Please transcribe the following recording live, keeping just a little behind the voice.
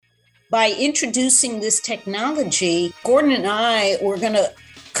by introducing this technology, Gordon and I were going to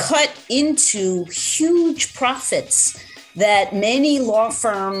cut into huge profits that many law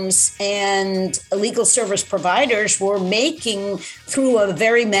firms and legal service providers were making through a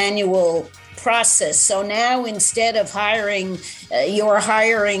very manual process. So now instead of you're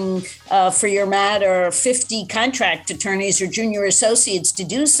hiring for your matter 50 contract attorneys or junior associates to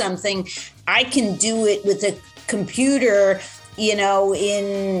do something, I can do it with a computer,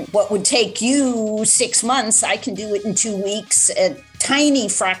 in what would take you 6 months. I can do it in 2 weeks, a tiny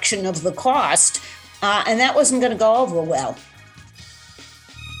fraction of the cost. And that wasn't going to go over well.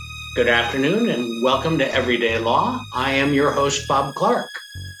 Good afternoon and welcome to Everyday Law. I am your host, Bob Clark.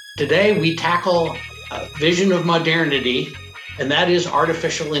 Today we tackle a vision of modernity, and that is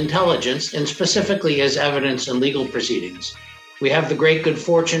artificial intelligence, and specifically as evidence in legal proceedings. We have the great good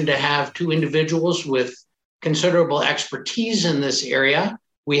fortune to have two individuals with considerable expertise in this area.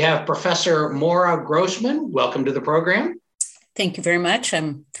 We have Professor Maura Grossman. Welcome to the program. Thank you very much.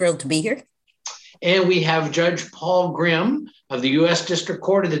 I'm thrilled to be here. And we have Judge Paul Grimm of the U.S. District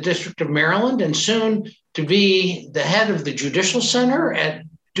Court of the District of Maryland, and soon to be the head of the Judicial Center at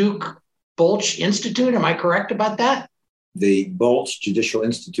Duke Bolch Institute. Am I correct about that? The Bolch Judicial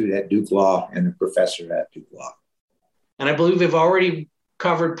Institute at Duke Law and a professor at Duke Law. And I believe we've already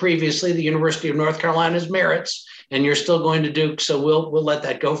covered previously the University of North Carolina's merits, and you're still going to Duke, so we'll let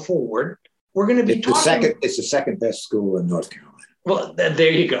that go forward. We're going to be talking. It's the second best school in North Carolina. Well,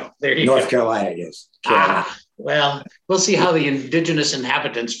 there you go. North Carolina is. Well, we'll see how the indigenous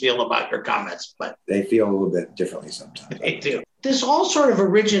inhabitants feel about your comments, but they feel a little bit differently sometimes. They do. This all sort of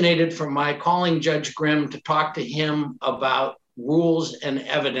originated from my calling Judge Grimm to talk to him about rules and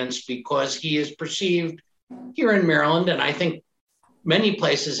evidence, because he is perceived here in Maryland, and I think many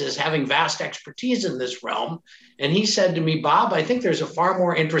places, as having vast expertise in this realm. And he said to me, Bob, I think there's a far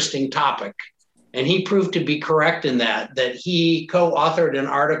more interesting topic. And he proved to be correct in that he co-authored an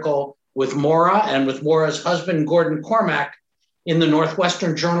article with Maura and with Maura's husband, Gordon Cormack, in the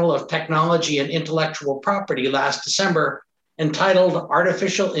Northwestern Journal of Technology and Intellectual Property last December, entitled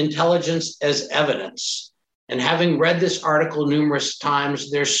Artificial Intelligence as Evidence. And having read this article numerous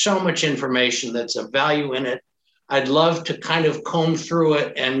times, there's so much information that's of value in it. I'd love to kind of comb through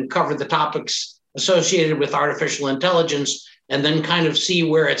it and cover the topics associated with artificial intelligence, and then kind of see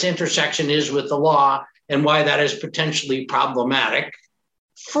where its intersection is with the law and why that is potentially problematic.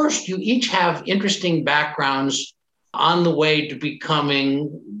 First, you each have interesting backgrounds on the way to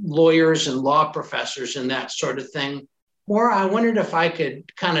becoming lawyers and law professors and that sort of thing. Maura, I wondered if I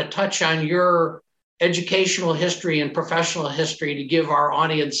could kind of touch on your educational history and professional history to give our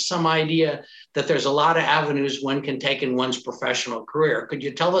audience some idea that there's a lot of avenues one can take in one's professional career. Could you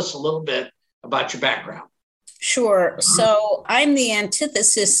tell us a little bit about your background? Sure. So I'm the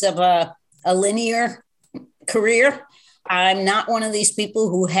antithesis of a linear career. I'm not one of these people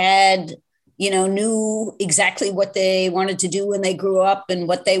who knew exactly what they wanted to do when they grew up and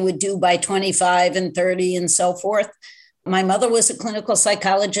what they would do by 25 and 30 and so forth. My mother was a clinical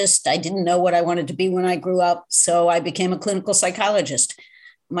psychologist. I didn't know what I wanted to be when I grew up, so I became a clinical psychologist.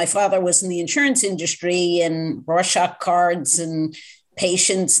 My father was in the insurance industry, and Rorschach cards and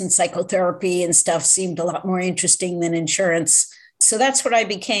patients and psychotherapy and stuff seemed a lot more interesting than insurance. So that's what I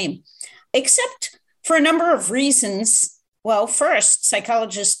became, except for a number of reasons. Well, first,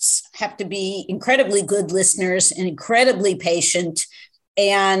 psychologists have to be incredibly good listeners and incredibly patient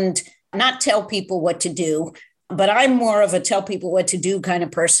and not tell people what to do. But I'm more of a tell people what to do kind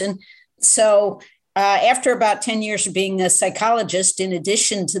of person. So after about 10 years of being a psychologist, in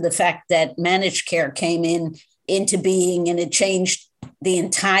addition to the fact that managed care came into being and it changed the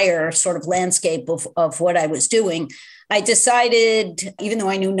entire sort of landscape of what I was doing, I decided, even though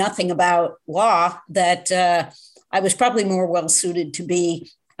I knew nothing about law, that I was probably more well-suited to be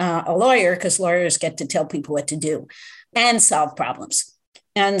a lawyer, because lawyers get to tell people what to do and solve problems.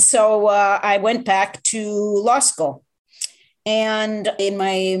 And so I went back to law school and in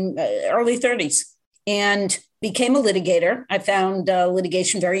my early 30s and became a litigator. I found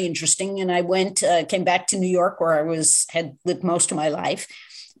litigation very interesting, and I came back to New York, where I had lived most of my life,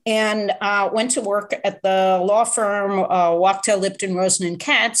 and went to work at the law firm Wachtell, Lipton, Rosen and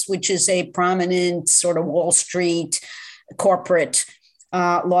Katz, which is a prominent sort of Wall Street corporate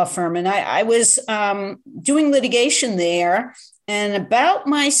law firm. And I was doing litigation there. And about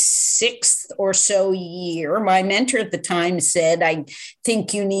my sixth or so year, my mentor at the time said, I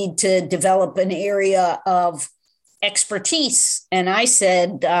think you need to develop an area of expertise. And I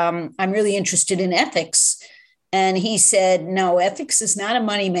said, I'm really interested in ethics. And he said, no, ethics is not a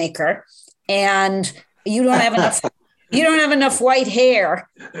moneymaker. And you don't have enough You don't have enough white hair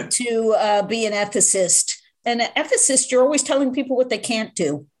to be an ethicist. And an ethicist, you're always telling people what they can't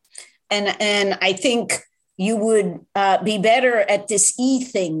do. And I think you would be better at this E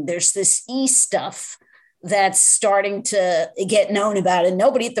thing. There's this E stuff that's starting to get known about, and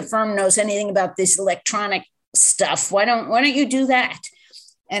nobody at the firm knows anything about this electronic stuff. Why don't you do that?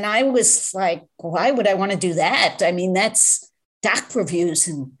 And I was like, why would I want to do that? I mean, that's doc reviews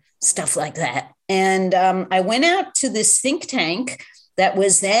and stuff like that. And I went out to this think tank that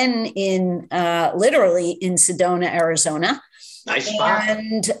was then literally in Sedona, Arizona. Nice spot.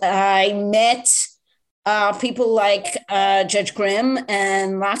 And I met people like Judge Grimm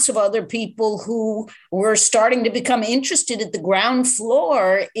and lots of other people who were starting to become interested at the ground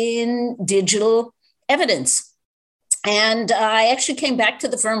floor in digital evidence. And I actually came back to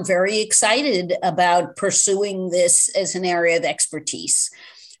the firm very excited about pursuing this as an area of expertise.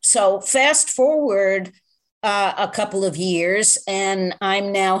 So fast forward a couple of years, and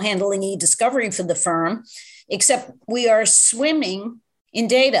I'm now handling e-discovery for the firm, except we are swimming in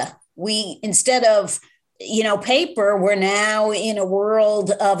data. Instead of paper, we're now in a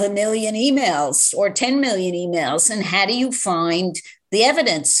world of 1 million emails or 10 million emails. And how do you find the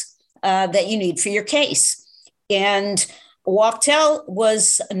evidence that you need for your case? And Wachtell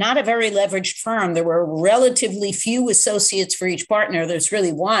was not a very leveraged firm. There were relatively few associates for each partner. There's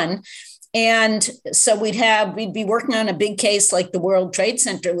really one. And so we'd be working on a big case like the World Trade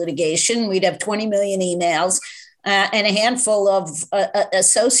Center litigation. We'd have 20 million emails and a handful of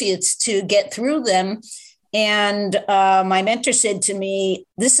associates to get through them. And my mentor said to me,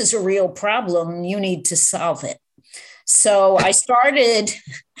 this is a real problem. You need to solve it. So I started.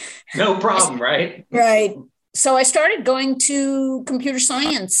 No problem, right? Right. So I started going to computer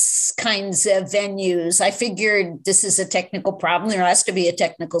science kinds of venues. I figured this is a technical problem. There has to be a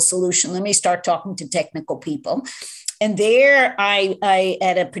technical solution. Let me start talking to technical people. And there I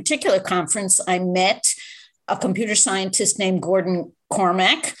at a particular conference, I met a computer scientist named Gordon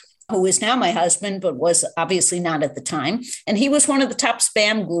Cormack, who is now my husband, but was obviously not at the time. And he was one of the top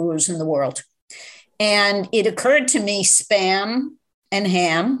spam gurus in the world. And it occurred to me, spam and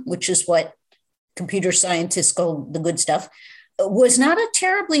ham, which is what computer scientists call the good stuff, was not a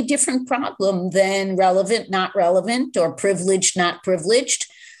terribly different problem than relevant, not relevant, or privileged, not privileged.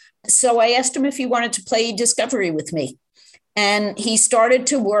 So I asked him if he wanted to play discovery with me. And he started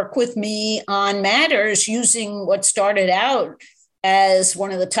to work with me on matters using what started out as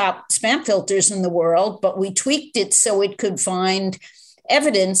one of the top spam filters in the world, but we tweaked it so it could find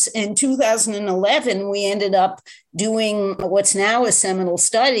evidence. In 2011, we ended up doing what's now a seminal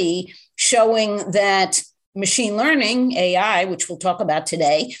study showing that machine learning, AI, which we'll talk about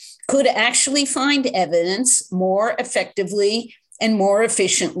today, could actually find evidence more effectively and more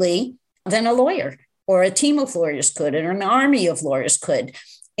efficiently than a lawyer or a team of lawyers could, or an army of lawyers could.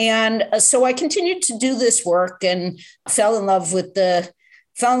 And so I continued to do this work and fell in love with the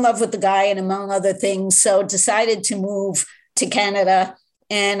guy, and among other things, so decided to move to Canada.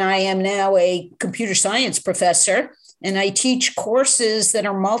 And I am now a computer science professor, and I teach courses that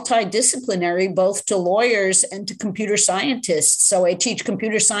are multidisciplinary, both to lawyers and to computer scientists. So I teach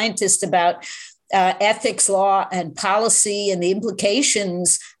computer scientists about ethics, law, and policy, and the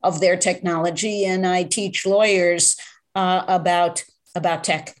implications of their technology. And I teach lawyers about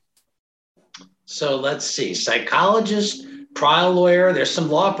tech. So let's see, psychologist, trial lawyer, there's some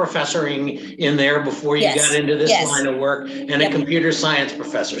law professoring in there before you got into this line of work, and a computer science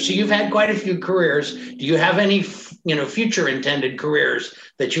professor. So you've had quite a few careers. Do you have any, future intended careers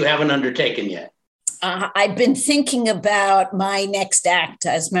that you haven't undertaken yet? I've been thinking about my next act.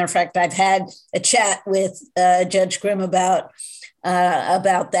 As a matter of fact, I've had a chat with Judge Grimm about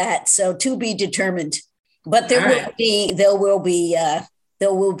that. So to be determined. But there will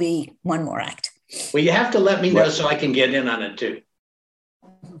be one more act. Well, you have to let me know so I can get in on it too.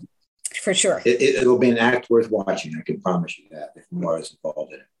 For sure. It'll be an act worth watching. I can promise you that, if Maura's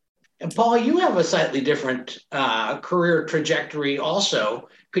involved in it. And Paul, you have a slightly different career trajectory also.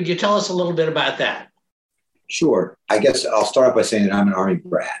 Could you tell us a little bit about that? Sure. I guess I'll start off by saying that I'm an Army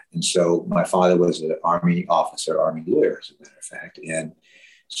brat. And so my father was an Army officer, Army lawyer, as a matter of fact. And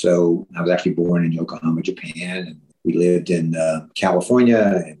so I was actually born in Yokohama, Japan. And we lived in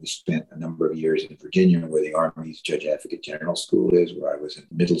California, and we spent a number of years in Virginia, where the Army's Judge Advocate General School is, where I was in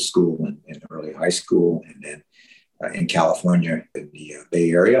middle school and early high school. And then in California, in the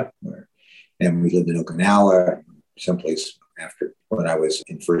Bay Area. And we lived in Okinawa, someplace after when I was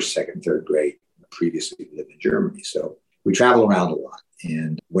in first, second, third grade. Previously lived in Germany. So we travel around a lot.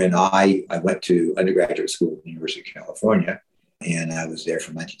 And when I went to undergraduate school at the University of California, And I was there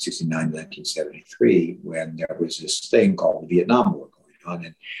from 1969 to 1973 when there was this thing called the Vietnam War going on,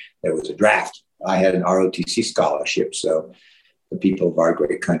 and there was a draft. I had an ROTC scholarship, so the people of our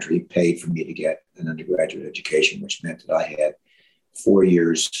great country paid for me to get an undergraduate education, which meant that I had 4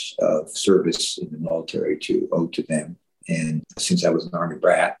 years of service in the military to owe to them. And since I was an Army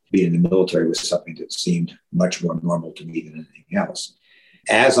brat, being in the military was something that seemed much more normal to me than anything else.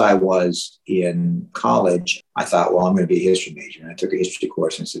 As I was in college, I thought, well, I'm going to be a history major. And I took a history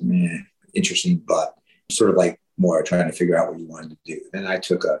course and said, interesting, but sort of like more trying to figure out what you wanted to do. Then I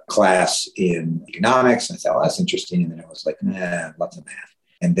took a class in economics and I thought, well, that's interesting. And then I was like, lots of math.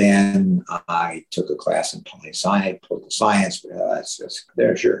 And then I took a class in political science. That's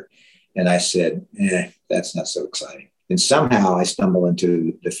there, sure. And I said, that's not so exciting. And somehow I stumbled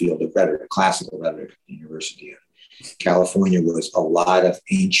into the field of rhetoric, classical rhetoric at the University of California. Was a lot of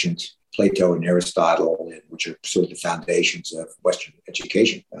ancient Plato and Aristotle, which are sort of the foundations of Western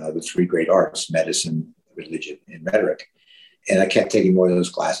education, the three great arts, medicine, religion, and rhetoric. And I kept taking more of those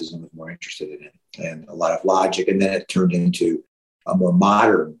classes and was more interested in it, and a lot of logic. And then it turned into a more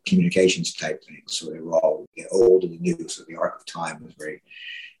modern communications type thing. So they were all old and new. So the arc of time was very,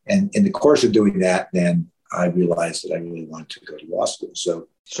 and in the course of doing that, then I realized that I really wanted to go to law school. So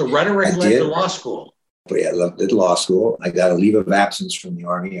rhetoric led to law school. But yeah, I did law school. I got a leave of absence from the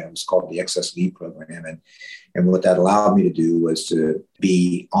Army. It was called the excess leave program. And what that allowed me to do was to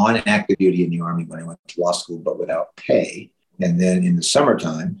be on active duty in the Army when I went to law school, but without pay. And then in the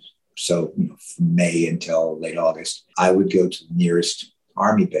summertime, so from May until late August, I would go to the nearest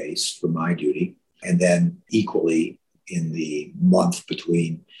Army base for my duty. And then equally in the month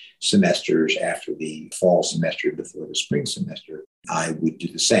between semesters, after the fall semester, before the spring semester, I would do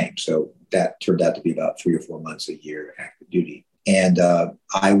the same. So that turned out to be about 3 or 4 months a year active duty. And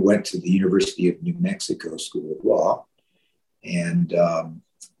I went to the University of New Mexico School of Law. And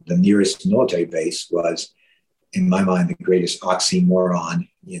the nearest military base was, in my mind, the greatest oxymoron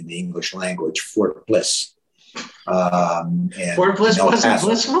in the English language, Fort Bliss. Fort Bliss wasn't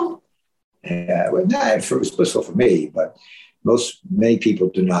blissful? Yeah, well, no, it was blissful for me, but many people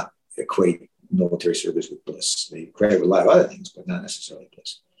do not equate military service with bliss. They equate it with a lot of other things, but not necessarily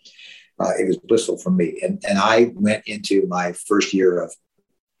bliss. It was blissful for me. And I went into my first year of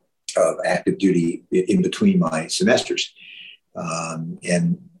active duty in between my semesters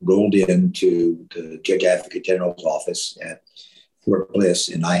and rolled into the Judge Advocate General's office at Fort Bliss.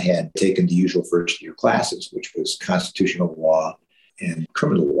 And I had taken the usual first year classes, which was constitutional law and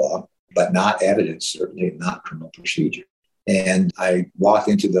criminal law, but not evidence, certainly not criminal procedure. And I walked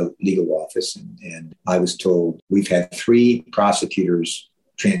into the legal office and I was told, we've had 3 prosecutors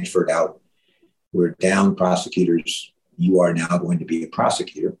transferred out. We're down prosecutors. You are now going to be a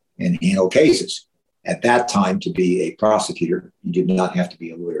prosecutor and handle cases. At that time, to be a prosecutor, you did not have to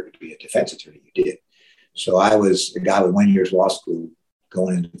be a lawyer to be a defense attorney. You did. So I was a guy with 1 year's law school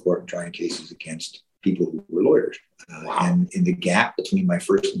going into court and trying cases against people who were lawyers. Wow. And in the gap between my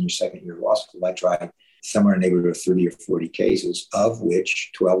first and second year of law school, I tried somewhere in the neighborhood of 30 or 40 cases, of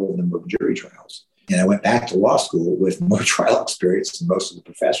which 12 of them were jury trials. And I went back to law school with more trial experience than most of the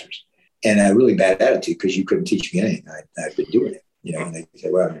professors. And a really bad attitude because you couldn't teach me anything. I'd been doing it, and they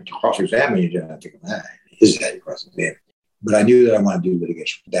said, well, to cross-examine you, didn't have to come back. Is that you cross-examine? But I knew that I wanted to do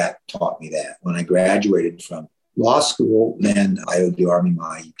litigation. That taught me that. When I graduated from law school, then I owed the Army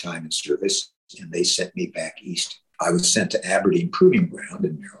my time in service, and they sent me back east. I was sent to Aberdeen Proving Ground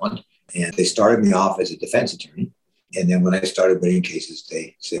in Maryland, and they started me off as a defense attorney. And then when I started winning cases,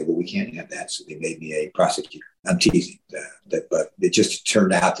 they said, well, we can't have that. So they made me a prosecutor. I'm teasing, but it just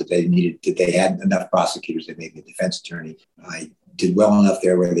turned out that they had enough prosecutors. They made me a defense attorney. I did well enough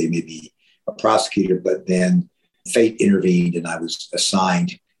there where they made me a prosecutor, but then fate intervened and I was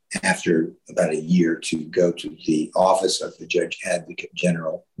assigned after about a year to go to the office of the Judge Advocate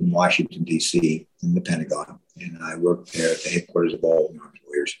General in Washington, D.C. in the Pentagon. And I worked there at the headquarters of all the Army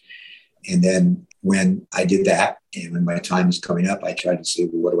lawyers. And then when I did that, and when my time was coming up, I tried to say,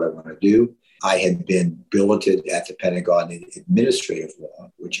 well, what do I want to do? I had been billeted at the Pentagon in administrative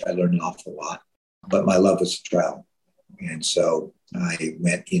law, which I learned an awful lot, but my love was trial. And so I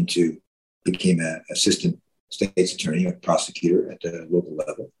became an assistant state's attorney, a prosecutor at the local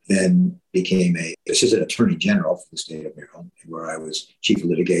level, then became an assistant attorney general for the state of Maryland, where I was chief of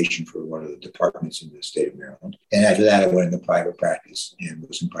litigation for one of the departments in the state of Maryland. And after that, I went into private practice and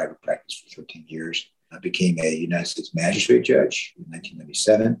was in private practice for 13 years. I became a United States magistrate judge in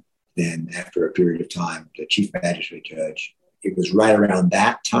 1997. Then after a period of time, the chief magistrate judge. It was right around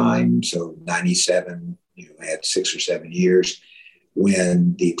that time, so 97, I had 6 or 7 years,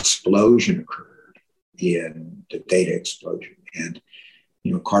 when the explosion occurred in the data explosion And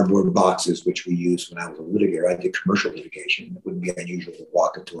cardboard boxes, which we used when I was a litigator. I did commercial litigation. It wouldn't be unusual to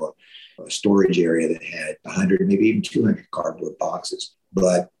walk into a storage area that had 100, maybe even 200 cardboard boxes.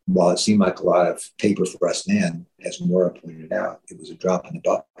 But while it seemed like a lot of paper for us then, as Maura pointed out, it was a drop in the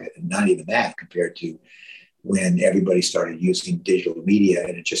bucket, and not even that compared to when everybody started using digital media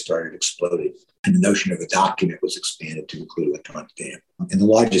and it just started exploding. And the notion of a document was expanded to include electronic data. And the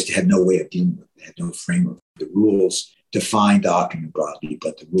law just had no way of dealing with it, had no framework. The rules define document broadly,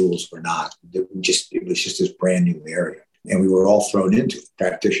 but the rules were not. It was just this brand new area. And we were all thrown into it,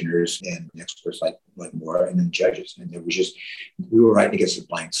 practitioners and experts like Maura, and then judges. And we were writing against a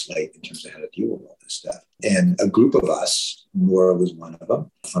blank slate in terms of how to deal with all this stuff. And a group of us, Maura was one of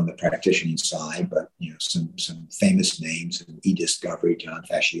them, from the practicing side, but some famous names in e-discovery, John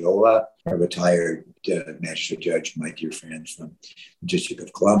Fasciola, a retired magistrate judge, my dear friend from the District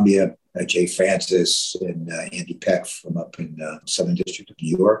of Columbia, Jay Francis, and Andy Peck from up in the Southern District of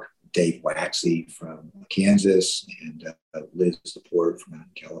New York, Dave Waxy from Kansas, and Liz Laporte from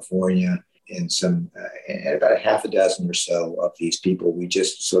California, and about a half a dozen or so of these people. We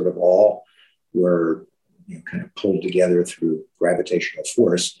just sort of all were kind of pulled together through gravitational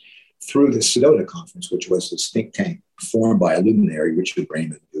force through the Sedona Conference, which was this think tank formed by a luminary, Richard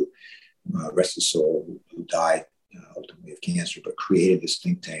Raymond, who, rest his soul, who died ultimately of cancer, but created this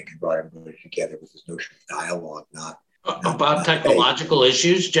think tank and brought everybody together with this notion of dialogue, not about technological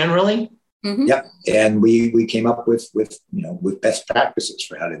issues generally. Mm-hmm. Yeah, and we came up with best practices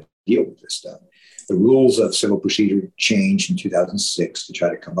for how to deal with this stuff. The rules of civil procedure changed in 2006 to try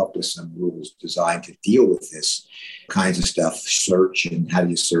to come up with some rules designed to deal with this kinds of stuff, search and how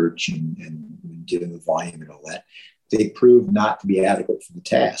do you search and dealing with volume and all that. They proved not to be adequate for the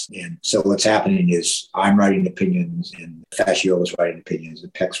task. And so what's happening is I'm writing opinions, and Fasciola's writing opinions,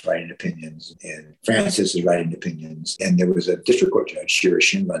 and Peck's writing opinions, and Francis is writing opinions. And there was a district court judge, Shira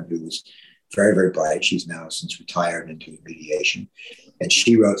Shinlund, who was very, very bright. She's now since retired into mediation. And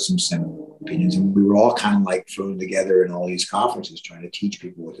she wrote some seminal opinions. And we were all kind of like thrown together in all these conferences trying to teach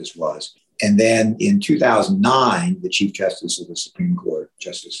people what this was. And then in 2009, the Chief Justice of the Supreme Court,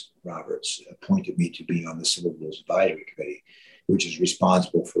 Justice Roberts, appointed me to be on the Civil Rules Advisory Committee, which is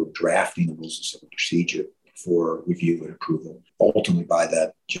responsible for drafting the rules of civil procedure for review and approval, ultimately by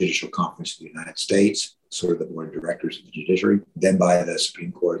the Judicial Conference of the United States, sort of the board of directors of the judiciary, then by the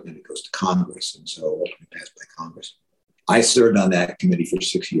Supreme Court, and then it goes to Congress, and so ultimately passed by Congress. I served on that committee for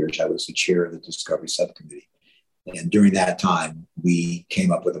 6 years. I was the chair of the Discovery Subcommittee. And during that time, we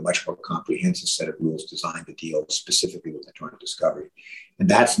came up with a much more comprehensive set of rules designed to deal specifically with electronic discovery. And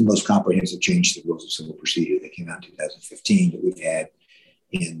that's the most comprehensive change to the rules of civil procedure that came out in 2015 that we've had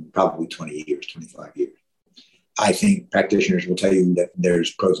in probably 20 years, 25 years. I think practitioners will tell you that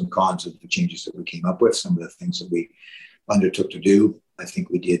there's pros and cons of the changes that we came up with. Some of the things that we undertook to do, I think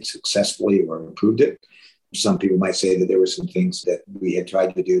we did successfully or improved it. Some people might say that there were some things that we had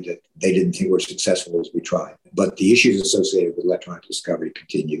tried to do that they didn't think were successful as we tried. But the issues associated with electronic discovery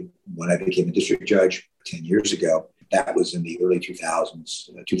continue. When I became a district judge 10 years ago, that was in the early 2000s,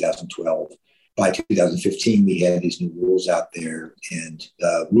 2012. By 2015, we had these new rules out there, and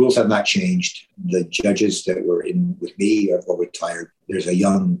the rules have not changed. The judges that were in with me are all retired. There's a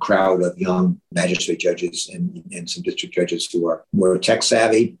young crowd of young magistrate judges and some district judges who are more tech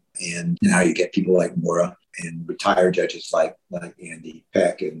savvy. And now you get people like Maura and retired judges like Andy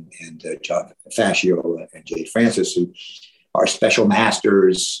Peck and John Fasciola and Jay Francis, who are special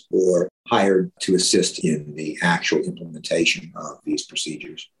masters or hired to assist in the actual implementation of these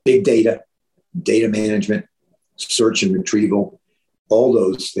procedures. Big data, data management, search and retrieval, all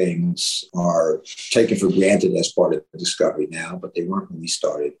those things are taken for granted as part of the discovery now, but they weren't when we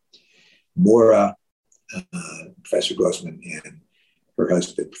started. Maura, Professor Grossman, and her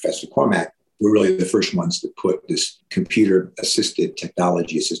husband, Professor Cormack, were really the first ones that put this computer-assisted,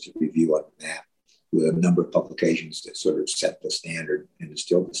 technology-assisted review on the map with a number of publications that sort of set the standard and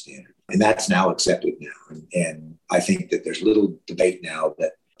instilled the standard. And that's now accepted now. And I think that there's little debate now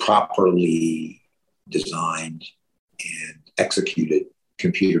that properly designed and executed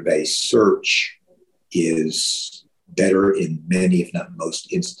computer-based search is better in many, if not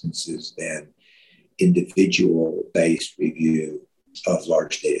most instances, than individual-based review of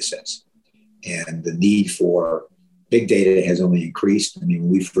large data sets. And the need for big data has only increased. I mean,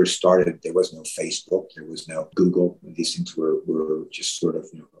 when we first started, there was no Facebook, there was no Google. These things were just sort of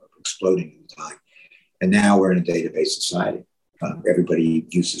exploding at the time. And now we're in a database society. Everybody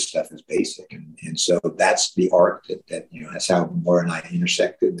views this stuff as basic. And so that's the art that that's how Maura and I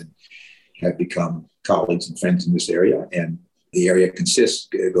intersected and have become colleagues and friends in this area. And the area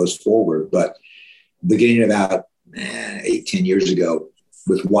goes forward. But beginning about 8, 10 years ago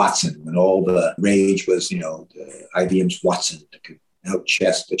with Watson, when all the rage was, IBM's Watson that could out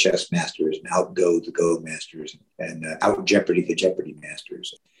chess the chess masters and outgo the Go masters and out Jeopardy the Jeopardy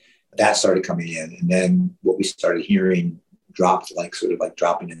masters. That started coming in. And then what we started hearing dropped like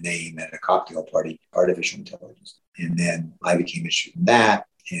dropping a name at a cocktail party, artificial intelligence. And then I became interested in that,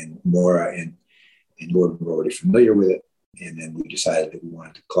 and Maura and Gordon were already familiar with it. And then we decided that we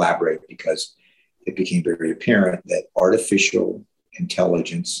wanted to collaborate because it became very apparent that artificial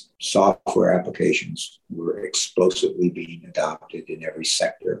intelligence software applications were explosively being adopted in every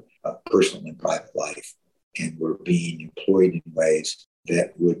sector of personal and private life, and were being employed in ways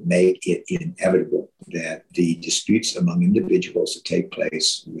that would make it inevitable that the disputes among individuals that take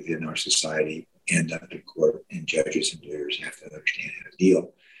place within our society end up in court, and judges and lawyers have to understand how to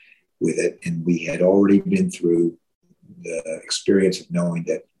deal with it. And we had already been through the experience of knowing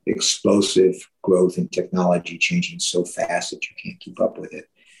that explosive growth in technology changing so fast that you can't keep up with it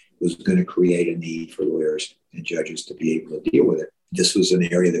was going to create a need for lawyers and judges to be able to deal with it. This was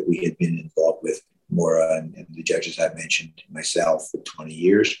an area that we had been involved with, Maura and the judges I mentioned, myself, for 20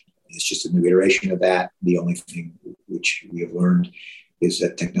 years. It's just a new iteration of that. The only thing which we have learned is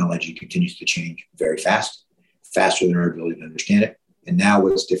that technology continues to change very fast, faster than our ability to understand it. And now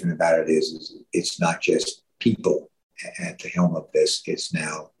what's different about it is it's not just people at the helm of this, it's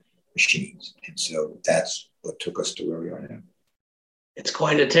now machines. And so that's what took us to where we are now. It's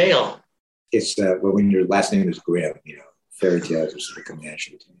quite a tale. It's, when your last name is Grimm, fairy tales just become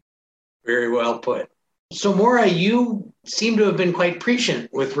natural to me. Very well put. So, Maura, you seem to have been quite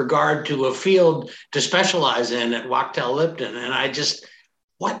prescient with regard to a field to specialize in at Wachtell Lipton. And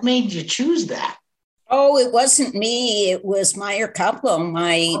what made you choose that? Oh, it wasn't me. It was Meyer Kaplow,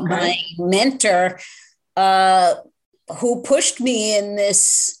 my mentor, who pushed me in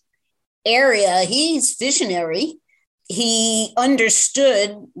this area. He's visionary. He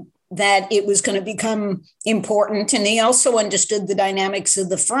understood that it was going to become important. And he also understood the dynamics of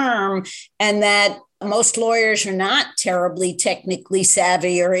the firm, and that most lawyers are not terribly technically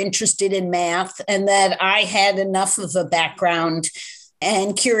savvy or interested in math, and that I had enough of a background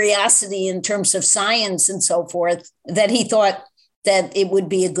and curiosity in terms of science and so forth, that he thought that it would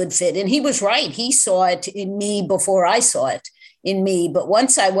be a good fit. And he was right. He saw it in me before I saw it in me. But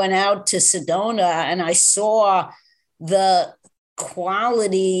once I went out to Sedona and I saw the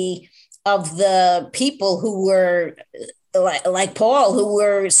quality of the people who were like Paul, who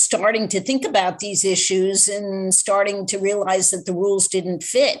were starting to think about these issues and starting to realize that the rules didn't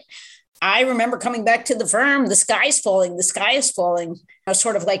fit. I remember coming back to the firm, the sky is falling. I was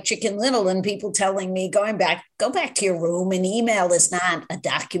sort of like Chicken Little, and people telling me, go back to your room. An email is not a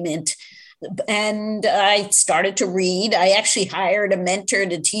document. And I started to read. I actually hired a mentor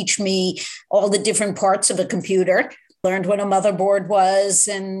to teach me all the different parts of a computer, learned what a motherboard was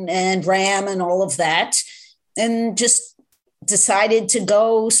and RAM and all of that, and just decided to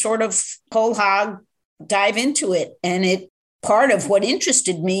go sort of whole hog, dive into it. And part of what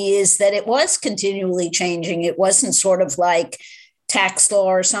interested me is that it was continually changing. It wasn't sort of like tax law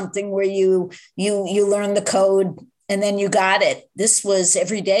or something where you learn the code and then you got it. This was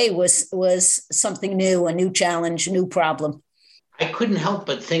every day was something new, a new challenge, a new problem. I couldn't help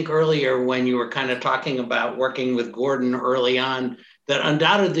but think earlier when you were kind of talking about working with Gordon early on, that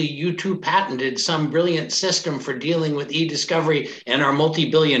undoubtedly you two patented some brilliant system for dealing with e-discovery and are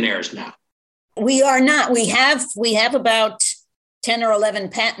multi-billionaires now. We are not. We have about 10 or 11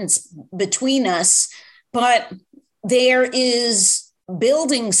 patents between us, but there is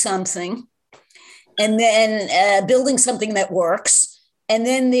building something, and then building something that works, and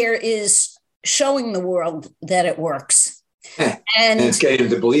then there is showing the world that it works. And it's getting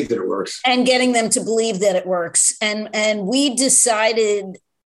them to believe that it works. And getting them to believe that it works. And we decided,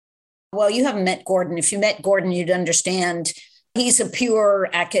 well, you haven't met Gordon. If you met Gordon, you'd understand. He's a pure,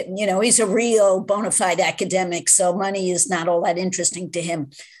 he's a real bona fide academic, so money is not all that interesting to him.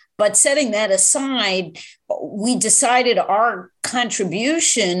 But setting that aside, we decided our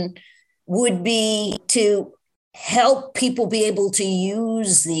contribution would be to help people be able to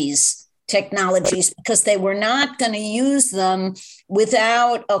use these technologies, because they were not going to use them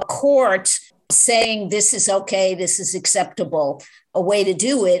without a court saying this is okay, this is acceptable, a way to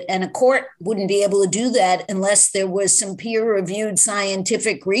do it. And a court wouldn't be able to do that unless there was some peer-reviewed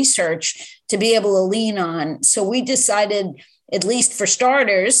scientific research to be able to lean on. So we decided, at least for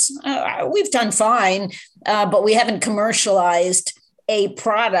starters, we've done fine, but we haven't commercialized a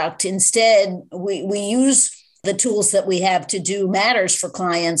product. Instead, we use the tools that we have to do matters for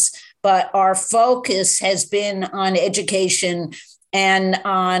clients, but our focus has been on education and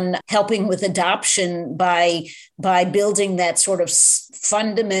on helping with adoption by building that sort of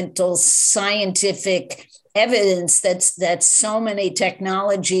fundamental scientific evidence that so many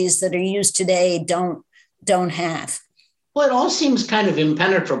technologies that are used today don't have. Well, it all seems kind of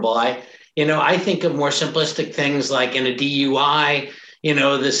impenetrable. I think of more simplistic things like in a DUI,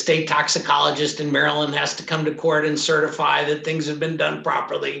 the state toxicologist in Maryland has to come to court and certify that things have been done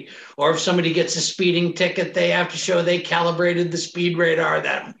properly. Or if somebody gets a speeding ticket, they have to show they calibrated the speed radar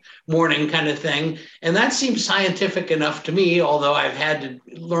that morning, kind of thing. And that seems scientific enough to me, although I've had to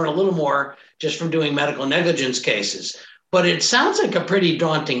learn a little more just from doing medical negligence cases. But it sounds like a pretty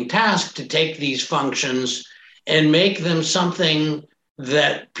daunting task to take these functions and make them something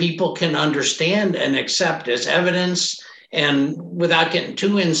that people can understand and accept as evidence. And without getting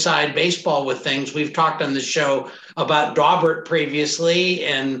too inside baseball with things, we've talked on the show about Daubert previously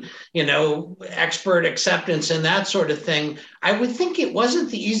and, expert acceptance and that sort of thing. I would think it wasn't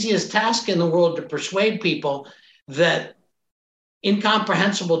the easiest task in the world to persuade people that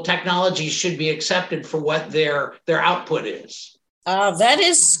incomprehensible technologies should be accepted for what their output is. That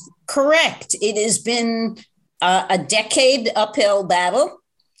is correct. It has been a decade uphill battle.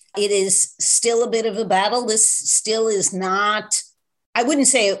 It is still a bit of a battle. This still is not, I wouldn't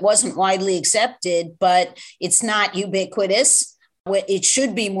say it wasn't widely accepted, but it's not ubiquitous. It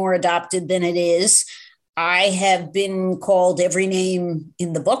should be more adopted than it is. I have been called every name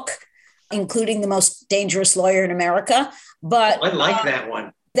in the book, including the most dangerous lawyer in America. But I like that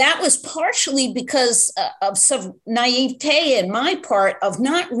one. That was partially because of some naivete in my part of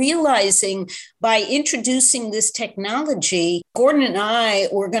not realizing by introducing this technology, Gordon and I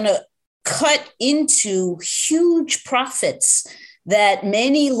were going to cut into huge profits that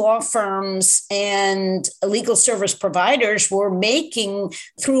many law firms and legal service providers were making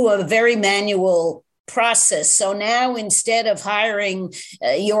through a very manual process. So now instead of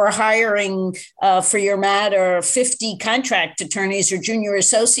you're hiring for your matter 50 contract attorneys or junior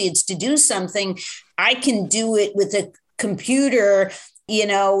associates to do something, I can do it with a computer,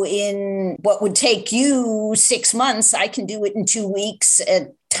 in what would take you 6 months, I can do it in 2 weeks, a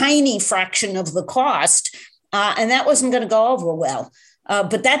tiny fraction of the cost. And that wasn't going to go over well.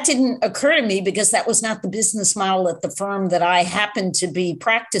 But that didn't occur to me because that was not the business model at the firm that I happened to be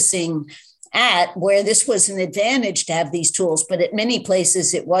practicing at, where this was an advantage to have these tools, but at many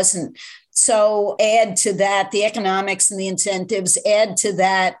places it wasn't. So add to that the economics and the incentives, add to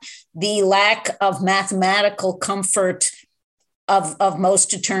that the lack of mathematical comfort of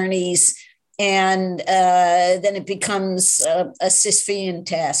most attorneys, and then it becomes a Sisyphean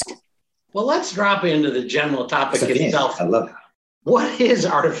task. Well, let's drop into the general topic itself. I love it. What is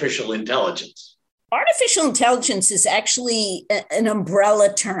artificial intelligence? Artificial intelligence is actually an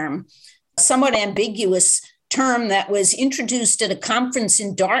umbrella term, somewhat ambiguous term that was introduced at a conference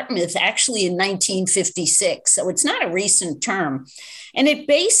in Dartmouth, actually in 1956. So it's not a recent term. And it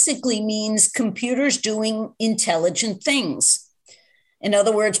basically means computers doing intelligent things. In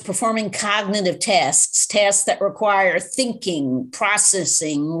other words, performing cognitive tasks that require thinking,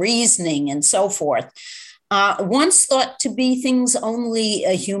 processing, reasoning, and so forth. Once thought to be things only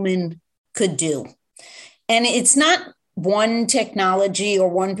a human could do. And it's not one technology or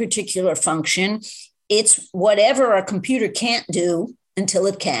one particular function. It's whatever a computer can't do until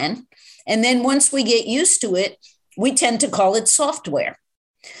it can. And then once we get used to it, we tend to call it software.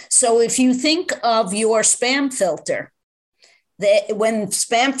 So if you think of your spam filter, when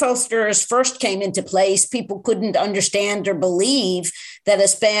spam filters first came into place, people couldn't understand or believe that a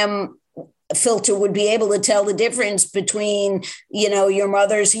spam filter would be able to tell the difference between, your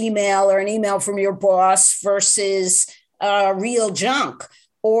mother's email or an email from your boss versus real junk.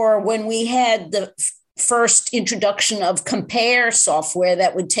 Or when we had the first introduction of compare software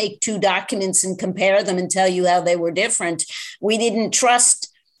that would take two documents and compare them and tell you how they were different, we didn't trust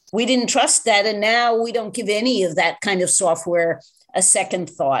that. And now we don't give any of that kind of software a second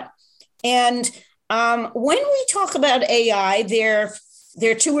thought. And when we talk about AI, there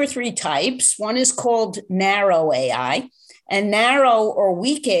are two or three types. One is called narrow AI. And narrow or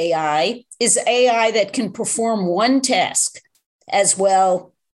weak AI is AI that can perform one task as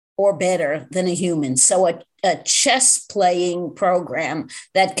well or better than a human. So a chess playing program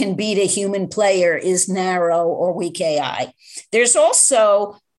that can beat a human player is narrow or weak AI. There's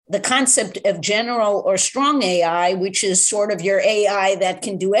also the concept of general or strong AI, which is sort of your AI that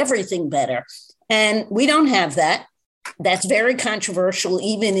can do everything better. And we don't have that. That's very controversial,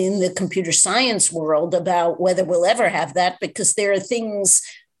 even in the computer science world, about whether we'll ever have that, because there are things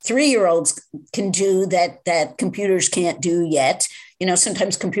 3-year-olds can do that computers can't do yet.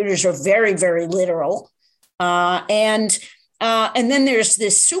 Sometimes computers are very, very literal. And And then there's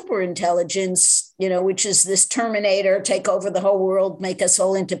this super intelligence, which is this Terminator, take over the whole world, make us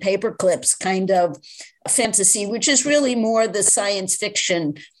all into paper clips kind of fantasy, which is really more the science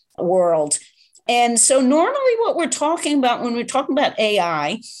fiction world. And so normally what we're talking about when we're talking about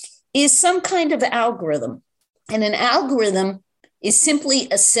AI is some kind of algorithm. And an algorithm is simply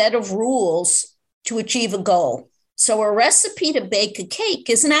a set of rules to achieve a goal. So a recipe to bake a cake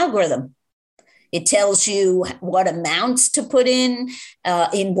is an algorithm. It tells you what amounts to put in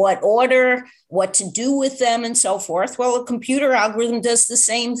what order, what to do with them, and so forth. Well, a computer algorithm does the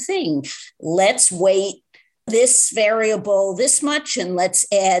same thing. Let's weight this variable this much, and let's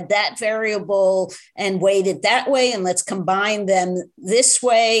add that variable and weight it that way, and let's combine them this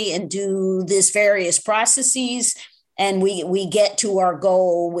way and do this various processes, and we get to our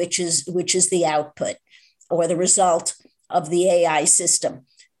goal, which is the output or the result of the AI system.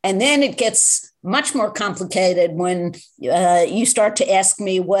 And then it gets much more complicated when you start to ask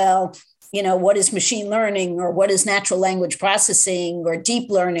me, well, what is machine learning, or what is natural language processing, or deep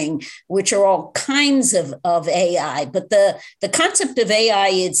learning, which are all kinds of AI. But the concept of AI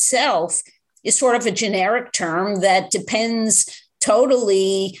itself is sort of a generic term that depends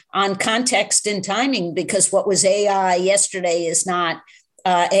totally on context and timing, because what was AI yesterday is not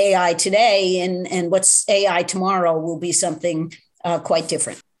AI today, and what's AI tomorrow will be something quite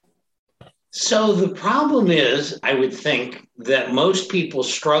different. So the problem is, I would think, that most people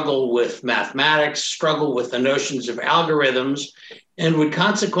struggle with mathematics, struggle with the notions of algorithms, and would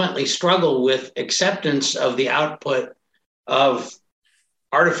consequently struggle with acceptance of the output of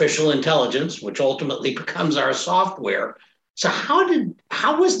artificial intelligence, which ultimately becomes our software. So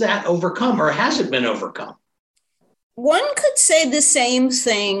how was that overcome, or has it been overcome? One could say the same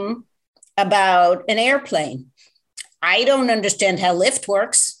thing about an airplane. I don't understand how lift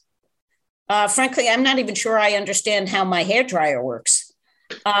works. Frankly, I'm not even sure I understand how my hairdryer works.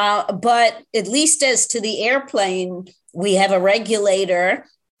 But at least as to the airplane, we have a regulator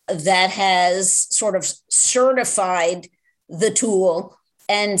that has sort of certified the tool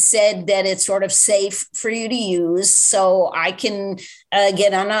and said that it's sort of safe for you to use. So I can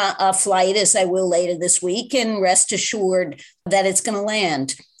get on a flight, as I will later this week, and rest assured that it's going to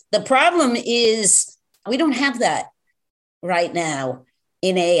land. The problem is we don't have that right now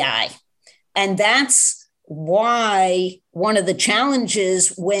in AI. And that's why one of the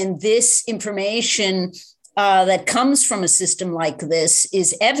challenges when this information that comes from a system like this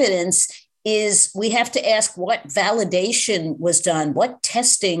is evidence is we have to ask what validation was done, what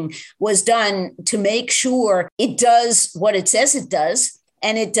testing was done to make sure it does what it says it does,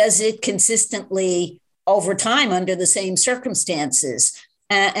 and it does it consistently over time under the same circumstances.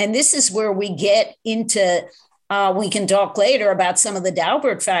 And this is where we get into we can talk later about some of the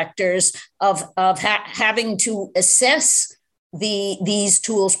Daubert factors of having to assess these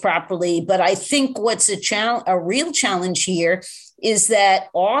tools properly. But I think what's a real challenge here is that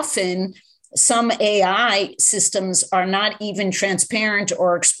often some AI systems are not even transparent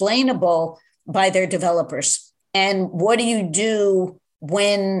or explainable by their developers. And what do you do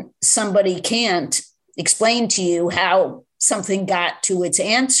when somebody can't explain to you how something got to its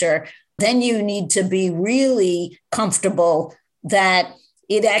answer? Then you need to be really comfortable that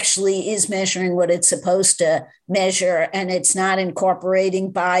it actually is measuring what it's supposed to measure, and it's not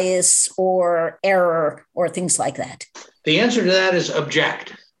incorporating bias or error or things like that. The answer to that is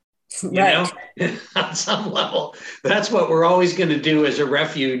object. Right. On some level, that's what we're always going to do as a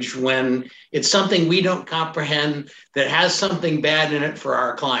refuge when it's something we don't comprehend that has something bad in it for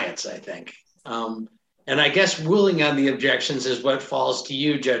our clients, I think. And I guess ruling on the objections is what falls to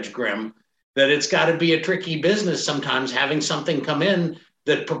you, Judge Grimm, that it's got to be a tricky business sometimes having something come in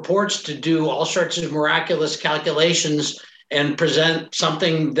that purports to do all sorts of miraculous calculations and present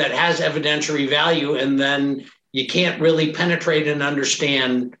something that has evidentiary value, and then you can't really penetrate and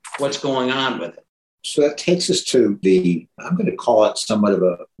understand what's going on with it. So that takes us to I'm going to call it somewhat of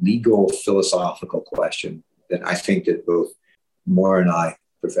a legal philosophical question that I think that both Maura and I,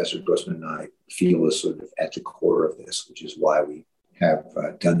 Professor Grossman and I, feel is sort of at the core of this, which is why we have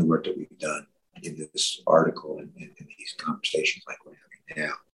done the work that we've done in this article and in these conversations like we're having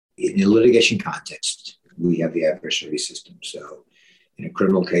now. In a litigation context, we have the adversary system. So in a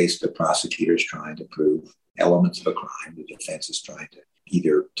criminal case, the prosecutor is trying to prove elements of a crime. The defense is trying to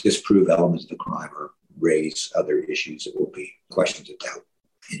either disprove elements of the crime or raise other issues that will be questions of doubt.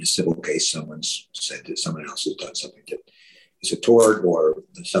 In a civil case, someone's said that someone else has done something that is a tort or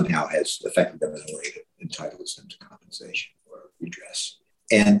somehow has affected them in a way that entitles them to compensation or redress.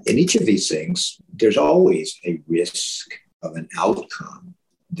 And in each of these things, there's always a risk of an outcome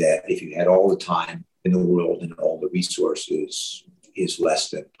that if you had all the time in the world and all the resources is less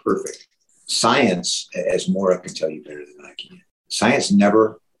than perfect. Science, as Maura can tell you better than I can, science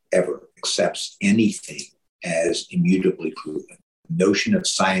never, ever accepts anything as immutably proven. The notion of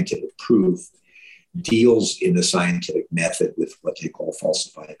scientific proof deals in the scientific method with what they call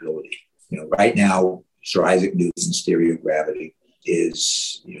falsifiability. Right now, Sir Isaac Newton's theory of gravity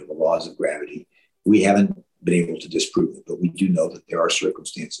is, the laws of gravity. We haven't been able to disprove it, but we do know that there are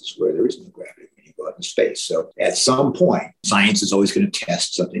circumstances where there is no gravity when you go out in space. So at some point, science is always going to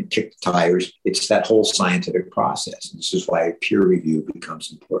test something, kick the tires. It's that whole scientific process. And this is why peer review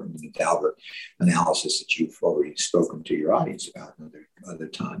becomes important in the Daubert analysis that you've already spoken to your audience about other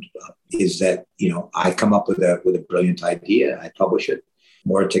times about, is that, I come up with a brilliant idea, I publish it.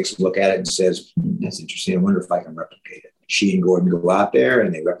 Maura takes a look at it and says, that's interesting. I wonder if I can replicate it. She and Gordon go out there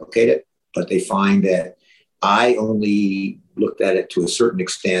and they replicate it, but they find that I only looked at it to a certain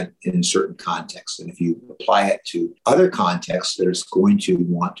extent in certain contexts. And if you apply it to other contexts that it's going to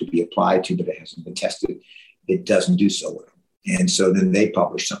want to be applied to, but it hasn't been tested, it doesn't do so well. And so then they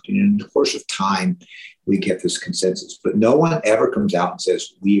publish something. And in the course of time, we get this consensus. But no one ever comes out and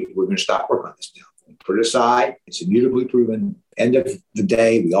says, we're going to stop work on this now. We put it aside. It's immutably proven. End of the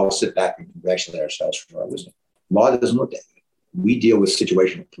day, we all sit back and congratulate ourselves for our wisdom. Law doesn't work that way. We deal with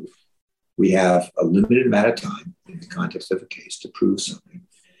situational proof. We have a limited amount of time in the context of a case to prove something.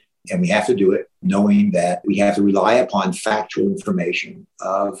 And we have to do it knowing that we have to rely upon factual information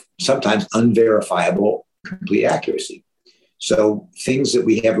of sometimes unverifiable complete accuracy. So things that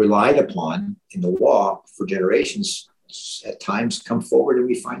we have relied upon in the law for generations at times come forward and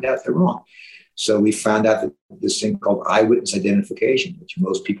we find out they're wrong. So we found out that this thing called eyewitness identification, which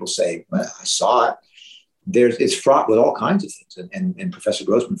most people say, well, I saw it. It's fraught with all kinds of things. And Professor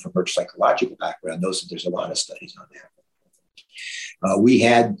Grossman from her psychological background knows that there's a lot of studies on that. We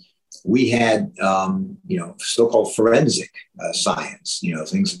had so-called forensic science,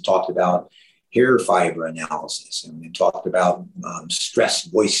 things that talked about hair fiber analysis, and we talked about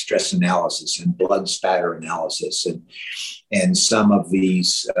voice stress analysis and blood spatter analysis, and some of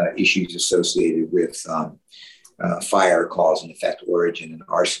these issues associated with fire cause and effect origin and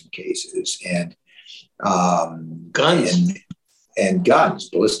arson cases, and guns and guns,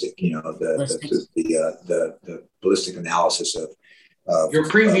 ballistic, the ballistic analysis of You're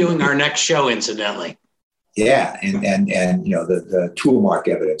previewing our next show, incidentally. Yeah, and the tool mark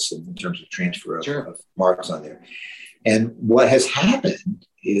evidence in terms of transfer of marks on there. And what has happened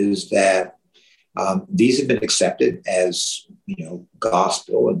is that these have been accepted as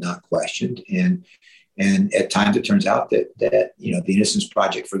gospel and not questioned. And at times it turns out that the Innocence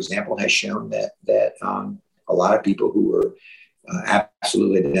Project, for example, has shown that a lot of people who were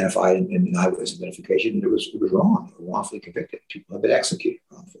absolutely identified in eyewitness identification, it was wrong, or wrongfully convicted. People have been executed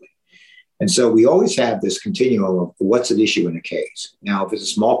wrongfully. And so we always have this continuum of what's at issue in a case. Now, if it's a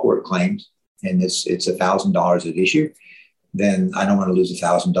small court claim and it's $1,000 at issue, then I don't want to lose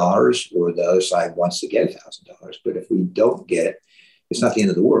 $1,000, or the other side wants to get $1,000. But if we don't get it, it's not the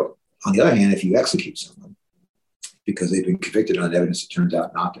end of the world. On the other hand, if you execute someone because they've been convicted on evidence that turns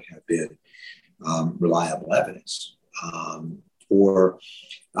out not to have been reliable evidence, or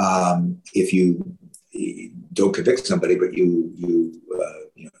if you don't convict somebody, but you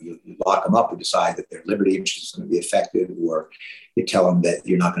lock them up and decide that their liberty interest is going to be affected, or you tell them that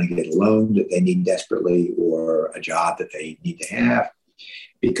you're not going to get a loan that they need desperately, or a job that they need to have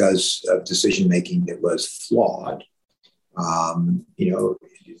because of decision making that was flawed,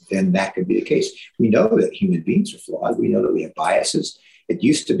 then that could be the case. We know that human beings are flawed. We know that we have biases. It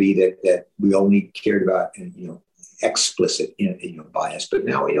used to be that we only cared about explicit bias, but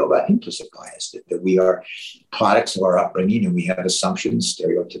now we know about implicit bias, that we are products of our upbringing, and we have assumptions,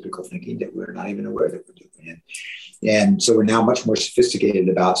 stereotypical thinking that we're not even aware that we're doing. And so we're now much more sophisticated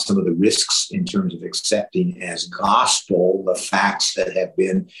about some of the risks in terms of accepting as gospel the facts that have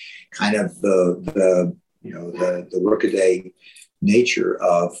been kind of the workaday nature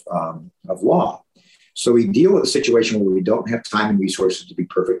of law. So we deal with a situation where we don't have time and resources to be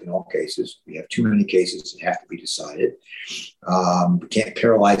perfect in all cases. We have too many cases that have to be decided. We can't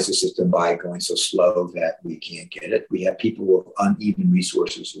paralyze the system by going so slow that we can't get it. We have people with uneven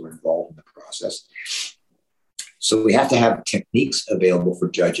resources who are involved in the process. So we have to have techniques available for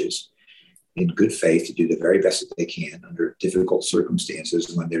judges in good faith to do the very best that they can under difficult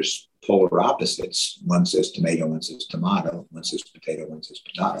circumstances when there's polar opposites. One says tomato, one says tomato, one says potato, one says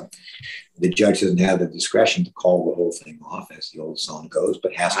potato. The judge doesn't have the discretion to call the whole thing off, as the old song goes,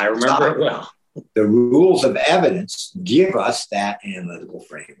 but has to. I remember it well. The rules of evidence give us that analytical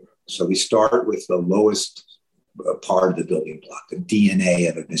framework. So we start with the lowest a part of the building block, the DNA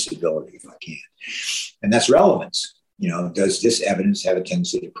of admissibility, if I can. And that's relevance. Does this evidence have a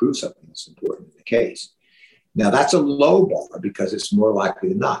tendency to prove something that's important in the case? Now, that's a low bar because it's more likely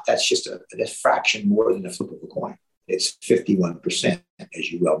than not. That's just a fraction more than a flip of a coin. It's 51%,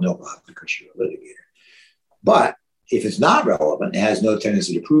 as you well know, Bob, because you're a litigator. But if it's not relevant, it has no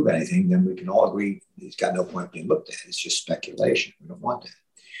tendency to prove anything, then we can all agree it's got no point being looked at. It's just speculation. We don't want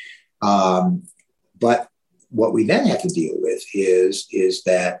that. But what we then have to deal with is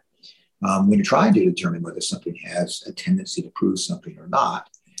that when you're trying to determine whether something has a tendency to prove something or not,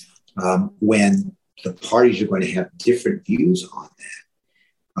 when the parties are going to have different views on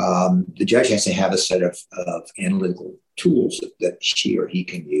that, the judge has to have a set of analytical tools that she or he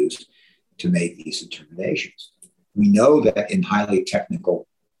can use to make these determinations. We know that in highly technical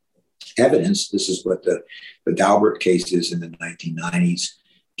evidence, this is what the Daubert cases in the 1990s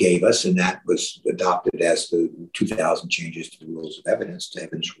gave us, and that was adopted as the 2000 changes to the rules of evidence, to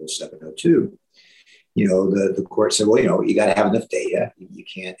Evidence Rule 702. The court said, well, you got to have enough data. You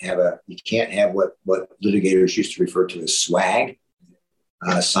can't have what litigators used to refer to as swag,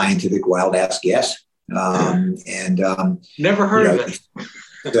 scientific wild ass guess. Never heard of it.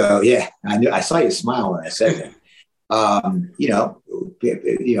 So yeah, I saw you smile when I said that.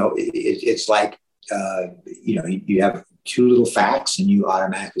 It's like you have two little facts and you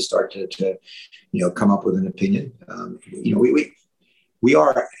automatically start to come up with an opinion. We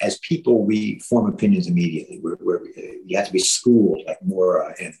are, as people, we form opinions immediately. You have to be schooled, like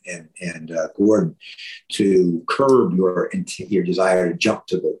Maura and Gordon, to curb your desire to jump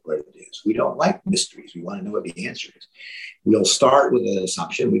to what it is. We don't like mysteries. We want to know what the answer is. We'll start with an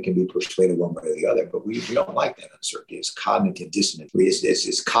assumption. We can be persuaded one way or the other, but we don't like that uncertainty. It's cognitive dissonance.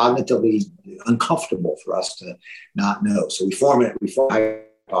 It's cognitively uncomfortable for us to not know. So we form a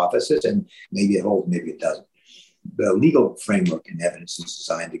hypothesis, and maybe it holds, maybe it doesn't. The legal framework and evidence is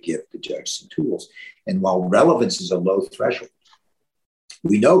designed to give the judge some tools. And while relevance is a low threshold,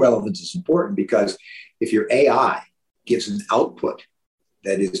 we know relevance is important because if your AI gives an output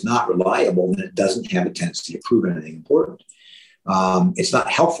that is not reliable, then it doesn't have a tendency to prove anything important. It's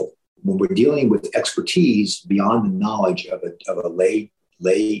not helpful when we're dealing with expertise beyond the knowledge of a lay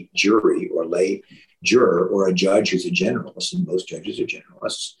jury or lay juror or a judge who's a generalist, and most judges are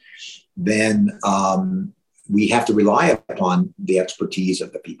generalists. Then we have to rely upon the expertise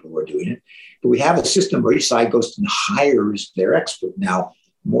of the people who are doing it. But we have a system where each side goes and hires their expert. Now,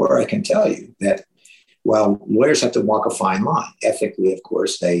 Maura, I can tell you that while lawyers have to walk a fine line, ethically, of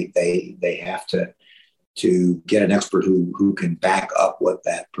course, they have to get an expert who can back up what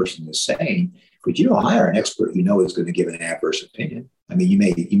that person is saying. But you don't hire an expert you know is going to give an adverse opinion. I mean, you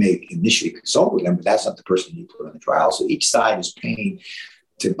may initially consult with them, but that's not the person you put on the trial. So each side is paying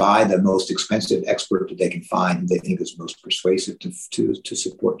to buy the most expensive expert that they can find and they think is most persuasive to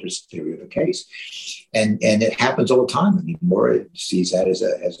support their theory of a case. And it happens all the time. I mean, Maura sees that as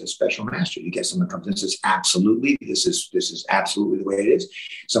a special master. You get someone comes in and says, absolutely, this is absolutely the way it is.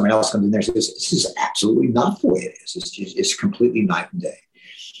 Someone else comes in there and says, this is absolutely not the way it is. It's completely night and day.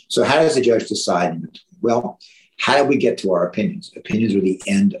 So how does the judge decide? Well, how do we get to our opinions? Opinions are the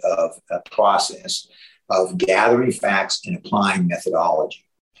end of a process of gathering facts and applying methodology.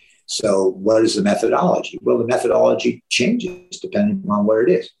 So what is the methodology? Well, the methodology changes depending on what it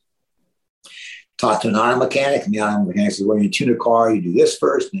is. Taught to an auto mechanic, and the auto mechanic says, when you tune a car, you do this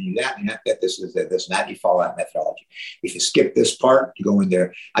first, and then you do that, and you have to get this, and that, you follow that methodology. If you skip this part, you go in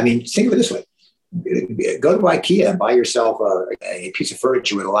there. I mean, think of it this way. Go to IKEA and buy yourself a piece of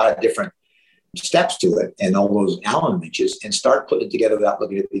furniture with a lot of different steps to it and all those Allen wrenches and start putting it together without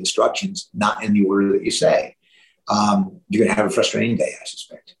looking at the instructions, not in the order that you say. You're going to have a frustrating day, I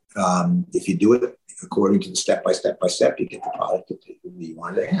suspect. If you do it according to the step by step, you get the product that you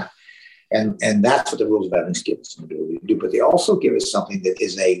wanted to have. And that's what the rules of evidence give us an ability to do. But they also give us something that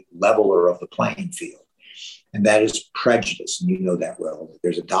is a leveler of the playing field. And that is prejudice. And you know that well.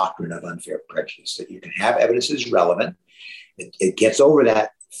 There's a doctrine of unfair prejudice that you can have evidence is relevant. It gets over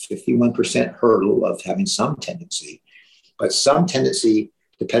that 51% hurdle of having some tendency, but some tendency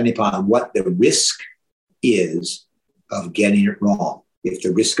depending upon what the risk is of getting it wrong. If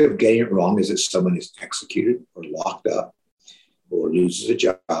the risk of getting it wrong is that someone is executed or locked up or loses a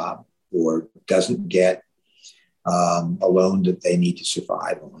job or doesn't get a loan that they need to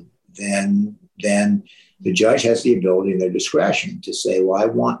survive on, then the judge has the ability and their discretion to say, well, I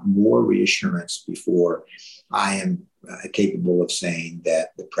want more reassurance before I am capable of saying that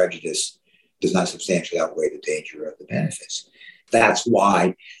the prejudice does not substantially outweigh the danger of the benefits. That's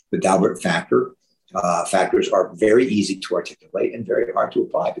why the Daubert factors are very easy to articulate and very hard to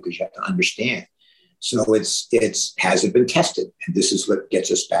apply because you have to understand So has it been tested? And this is what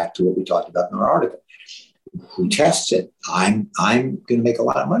gets us back to what we talked about in our article. Who tests it? I'm going to make a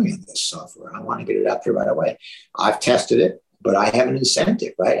lot of money on this software. I want to get it out there right away. I've tested it, but I have an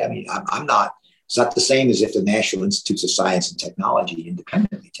incentive, right? I mean, I'm not. It's not the same as if the National Institutes of Science and Technology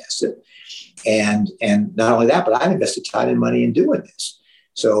independently tests it. And not only that, but I've invested time and money in doing this.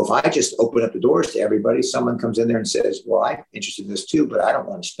 So if I just open up the doors to everybody, someone comes in there and says, well, I'm interested in this too, but I don't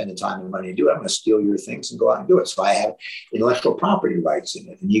want to spend the time and money to do it. I'm going to steal your things and go out and do it. So I have intellectual property rights in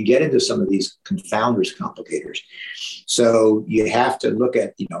it. And you get into some of these confounders, complicators. So you have to look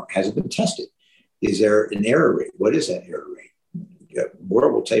at, has it been tested? Is there an error rate? What is that error rate?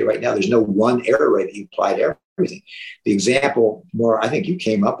 Maura will tell you right now, there's no one error rate that you apply to everything. The example, Maura, I think you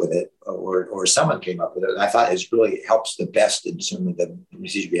came up with it, or someone came up with it. I thought it really helps the best in some of the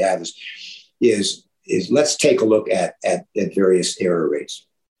procedure we have is let's take a look at various error rates.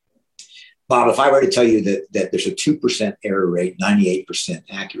 Bob, if I were to tell you that there's a 2% error rate, 98%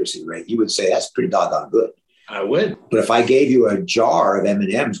 accuracy rate, you would say that's pretty doggone good. I would. But if I gave you a jar of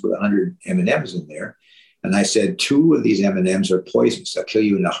M&Ms with 100 M&Ms in there, and I said 2 of these M&Ms are poisonous, they'll kill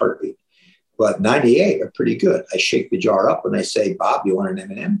you in a heartbeat, but 98 are pretty good. I shake the jar up and I say, Bob, you want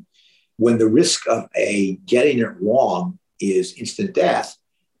an M&M? When the risk of getting it wrong is instant death,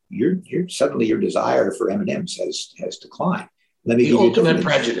 suddenly your desire for M&Ms has declined. Let me the give you ultimate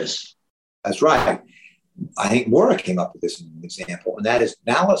prejudice. That's right. I think Maura came up with this as an example, and that is,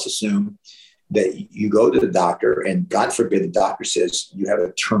 now let's assume that you go to the doctor and God forbid the doctor says you have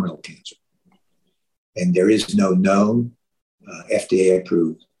a terminal cancer and there is no known FDA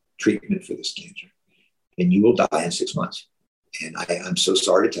approved treatment for this cancer, and you will die in 6 months. And I'm so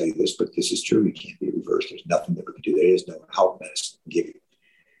sorry to tell you this, but this is true. You can't be reversed. There's nothing that we can do. There is no health medicine to give you.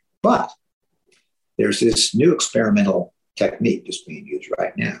 But there's this new experimental technique that's being used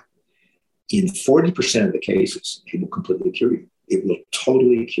right now. In 40% of the cases, it will completely cure you. It will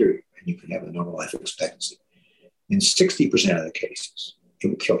totally cure you, and you can have a normal life expectancy. In 60% of the cases, it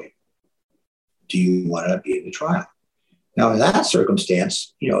will kill you. Do you want to be in the trial? Now, in that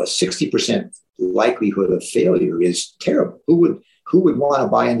circumstance, a 60% likelihood of failure is terrible. Who would want to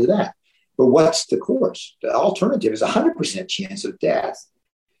buy into that? But what's the course? The alternative is a 100% chance of death.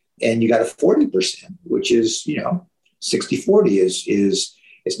 And you got a 40%, which is, 60-40 is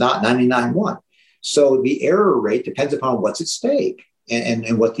it's not 99-1. So the error rate depends upon what's at stake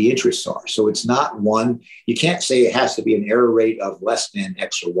and what the interests are. So it's not one, you can't say it has to be an error rate of less than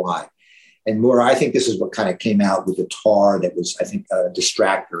X or Y. And more, I think this is what kind of came out with the TAR that was, I think, a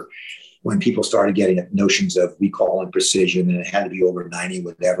distractor when people started getting notions of recall and precision, and it had to be over 90,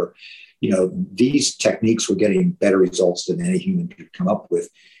 whatever. These techniques were getting better results than any human could come up with.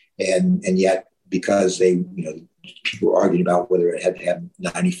 And yet, because people were arguing about whether it had to have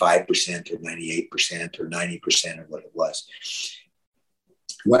 95% or 98% or 90% or what it was.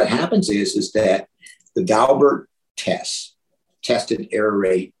 What happens is that the Daubert tests, tested error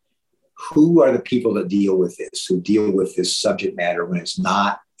rate. Who are the people that deal with this, who deal with this subject matter when it's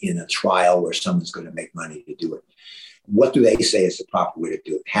not in a trial where someone's going to make money to do it? What do they say is the proper way to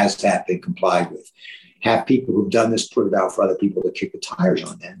do it? Has that been complied with? Have people who've done this put it out for other people to kick the tires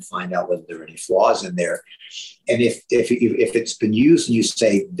on that and find out whether there are any flaws in there? And if it's been used and you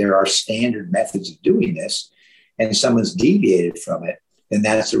say there are standard methods of doing this and someone's deviated from it, then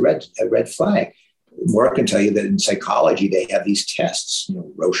that's a red flag. Maura can tell you that in psychology, they have these tests,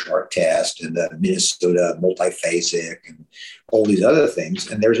 Rorschach test and the Minnesota multiphasic and all these other things.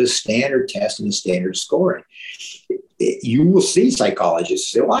 And there's a standard test and a standard scoring. You will see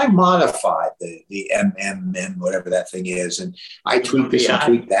psychologists say, well, I modified the MMM, whatever that thing is. And I tweak this and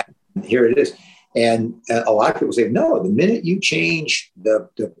tweak that. And here it is. And a lot of people say, no, the minute you change the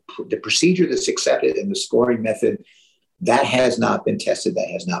procedure that's accepted and the scoring method, that has not been tested, that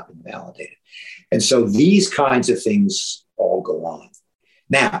has not been validated. And so these kinds of things all go on.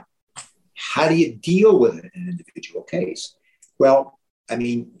 Now, how do you deal with it in an individual case? Well,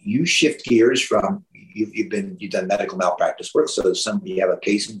 you shift gears from you've done medical malpractice work. So you have a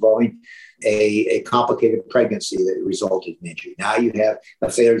case involving a complicated pregnancy that resulted in injury. Now you have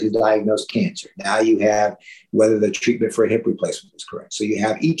a failure to diagnose cancer. Now you have whether the treatment for a hip replacement was correct. So you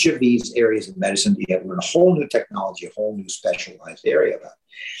have each of these areas of medicine. You have to learn a whole new technology, a whole new specialized area about it.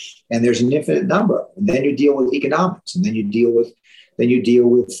 And there's an infinite number of them. And then you deal with economics, and then you deal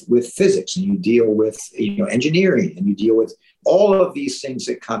with physics, and you deal with engineering, and you deal with all of these things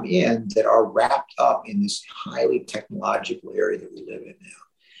that come in that are wrapped up in this highly technological area that we live in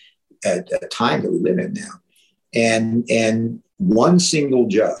now, at a time that we live in now. And one single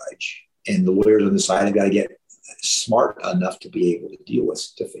judge and the lawyers on the side have got to get smart enough to be able to deal with,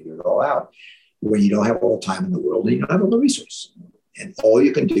 to figure it all out. when you don't have all the time in the world and you don't have all the resources. And all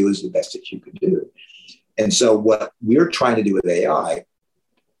you can do is the best that you can do. And so what we're trying to do with AI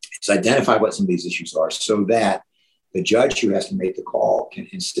is identify what some of these issues are so that the judge who has to make the call can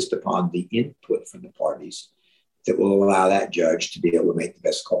insist upon the input from the parties that will allow that judge to be able to make the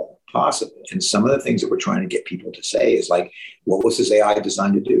best call possible. And some of the things that we're trying to get people to say is like, what was this AI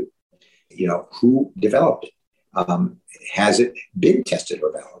designed to do? Who developed it? Has it been tested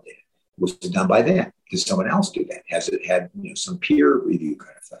or validated? Was it done by them? Did someone else do that? Has it had some peer review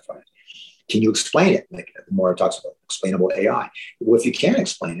kind of stuff on it? Can you explain it? Like Maura talks about explainable AI. Well, if you can't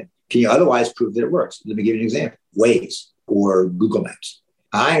explain it, can you otherwise prove that it works? Let me give you an example. Waze or Google Maps.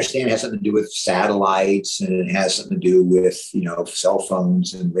 I understand it has something to do with satellites and it has something to do with, cell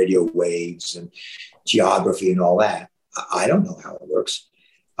phones and radio waves and geography and all that. I don't know how it works.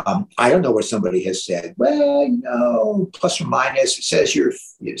 I don't know where somebody has said, well, plus or minus, it says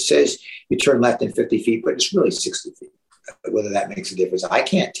you turn left in 50 feet, but it's really 60 feet. Whether that makes a difference, I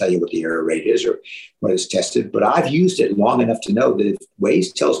can't tell you what the error rate is or what is tested, but I've used it long enough to know that if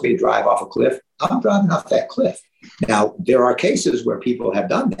Waze tells me to drive off a cliff, I'm driving off that cliff. Now, there are cases where people have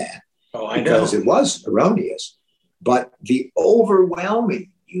done that because it was erroneous, but the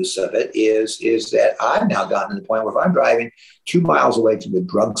overwhelming use of it is that I've now gotten to the point where if I'm driving 2 miles away to the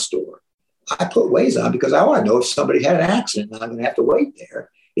drugstore, I put Waze on because I want to know if somebody had an accident and I'm going to have to wait there.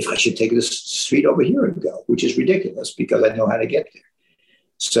 If I should take this street over here and go, which is ridiculous because I know how to get there.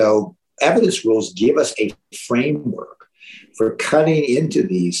 So evidence rules give us a framework for cutting into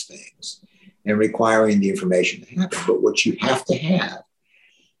these things and requiring the information to happen. But what you have to have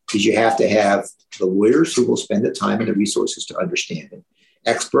is you have to have the lawyers who will spend the time and the resources to understand it.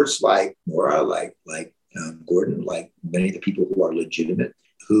 Experts like Maura, like Gordon, like many of the people who are legitimate,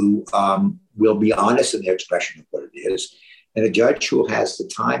 who will be honest in their expression of what it is. And a judge who has the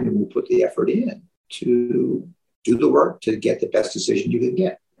time and will put the effort in to do the work to get the best decision you can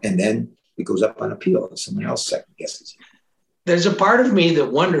get. And then it goes up on appeal and someone else second guesses it. There's a part of me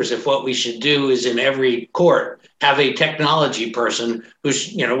that wonders if what we should do is in every court have a technology person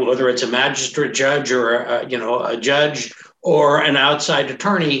who's, whether it's a magistrate judge or, a judge or an outside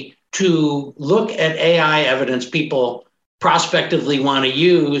attorney to look at AI evidence people prospectively want to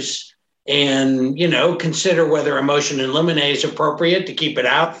use and, consider whether a motion in limine is appropriate to keep it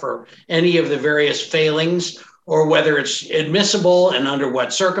out for any of the various failings or whether it's admissible and under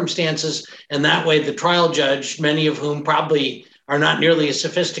what circumstances. And that way the trial judge, many of whom probably are not nearly as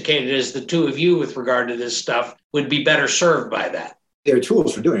sophisticated as the two of you with regard to this stuff, would be better served by that. There are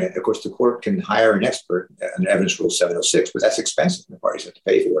tools for doing it. Of course, the court can hire an expert under Evidence Rule 706, but that's expensive and the parties have to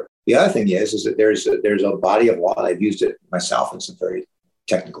pay for it. The other thing is that there's a body of law, and I've used it myself in some very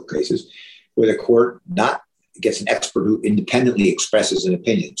technical cases, where the court gets an expert who independently expresses an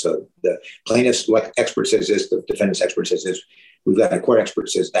opinion. So the plaintiff's expert says this, the defendant's expert says this, we've got a court expert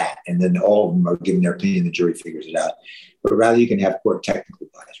says that, and then all of them are giving their opinion, the jury figures it out. But rather you can have court technical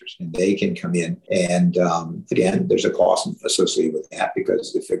advisors, and they can come in. And again, there's a cost associated with that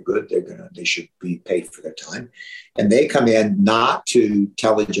because if they're good, they should be paid for their time. And they come in not to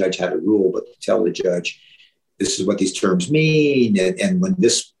tell the judge how to rule, but to tell the judge, this is what these terms mean. And when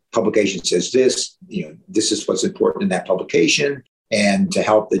this publication says this, this is what's important in that publication, and to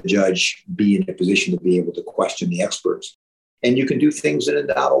help the judge be in a position to be able to question the experts. And you can do things in a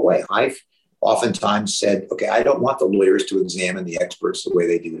novel way. I've oftentimes said, okay, I don't want the lawyers to examine the experts the way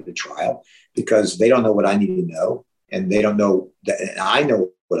they do in the trial because they don't know what I need to know. And they don't know that, and I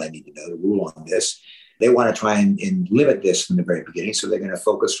know what I need to know, the rule on this. They want to try and limit this from the very beginning. So they're going to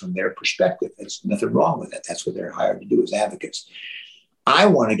focus from their perspective. There's nothing wrong with that. That's what they're hired to do as advocates. I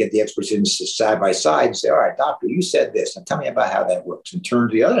want to get the experts in side by side and say, all right, doctor, you said this. Now tell me about how that works. And turn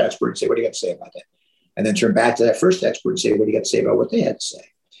to the other expert and say, what do you got to say about that? And then turn back to that first expert and say, what do you got to say about what they had to say?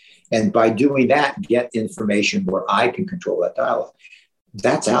 And by doing that, get information where I can control that dialogue.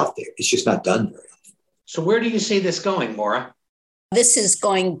 That's out there. It's just not done very often. So where do you see this going, Maura? This is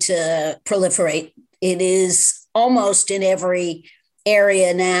going to proliferate. It is almost in every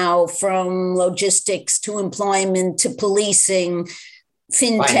area now, from logistics to employment to policing,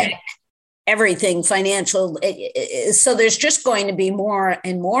 fintech, everything, financial. So there's just going to be more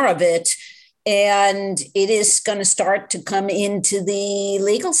and more of it. And it is going to start to come into the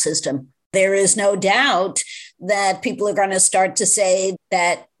legal system. There is no doubt that people are going to start to say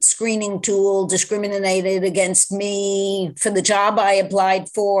that screening tool discriminated against me for the job I applied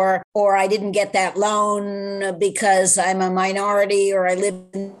for, or I didn't get that loan because I'm a minority or I live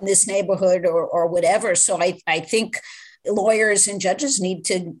in this neighborhood or whatever. So I think lawyers and judges need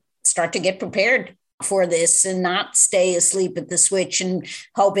to start to get prepared. for this and not stay asleep at the switch and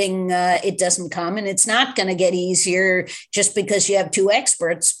hoping it doesn't come. And it's not going to get easier just because you have two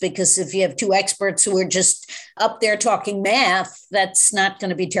experts, because if you have two experts who are just up there talking math, that's not going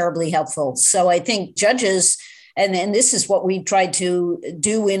to be terribly helpful. So I think judges, and this is what we tried to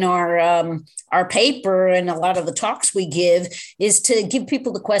do in our paper and a lot of the talks we give, is to give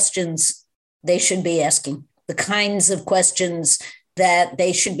people the questions they should be asking, the kinds of questions that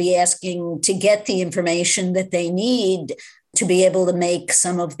they should be asking to get the information that they need to be able to make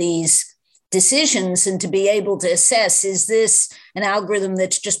some of these decisions and to be able to assess, is this an algorithm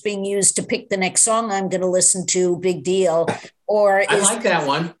that's just being used to pick the next song I'm going to listen to, big deal? Or I like that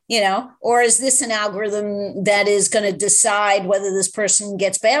one. Or is this an algorithm that is going to decide whether this person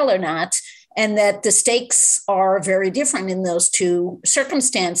gets bail or not? And that the stakes are very different in those two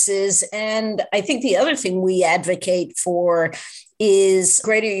circumstances. And I think the other thing we advocate for is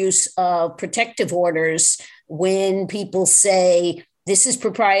greater use of protective orders when people say, this is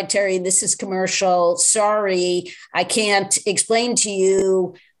proprietary, this is commercial, sorry, I can't explain to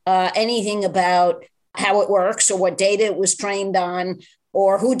you anything about how it works or what data it was trained on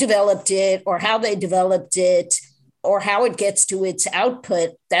or who developed it or how they developed it or how it gets to its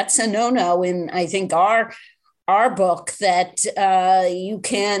output. That's a no-no in, I think, our book, that you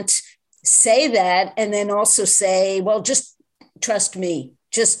can't say that and then also say, well, just trust me.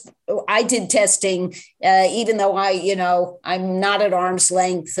 I did testing, even though I'm not at arm's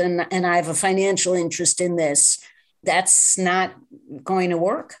length and I have a financial interest in this. That's not going to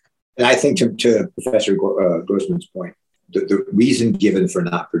work. And I think to Professor Grossman's point, the reason given for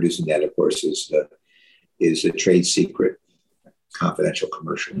not producing that, of course, is the trade secret, confidential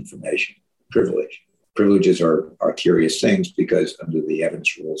commercial information privilege. Privileges are curious things because under the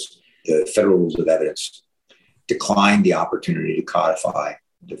evidence rules, the federal rules of evidence declined the opportunity to codify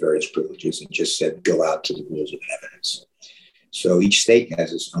the various privileges and just said, go out to the rules of evidence. So each state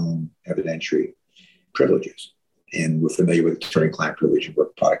has its own evidentiary privileges. And we're familiar with attorney-client privilege and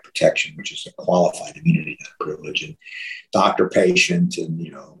work product protection, which is a qualified immunity privilege, and doctor-patient and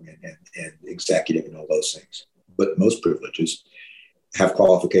executive and all those things. But most privileges have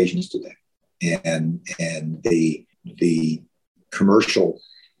qualifications to them. And the commercial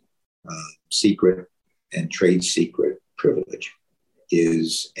secret and trade secret privilege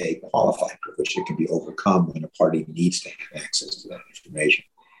is a qualified privilege that can be overcome when a party needs to have access to that information.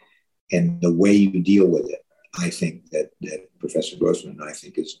 And the way you deal with it, I think that Professor Grossman and I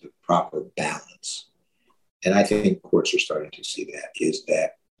think is the proper balance. And I think courts are starting to see that, is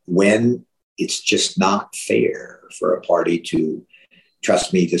that when it's just not fair for a party to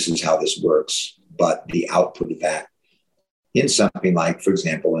trust me, this is how this works, but the output of that in something like, for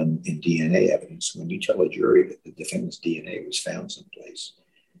example, in DNA evidence, when you tell a jury that the defendant's DNA was found someplace,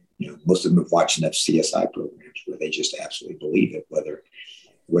 most of them have watched enough CSI programs where they just absolutely believe it, whether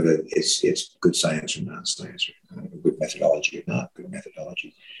it's good science or not science, or good methodology or not good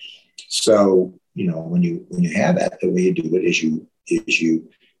methodology. So, when you have that, the way you do it is you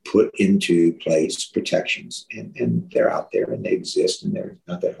put into place protections, and they're out there and they exist and they're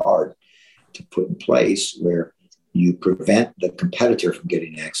not that hard to put in place, where you prevent the competitor from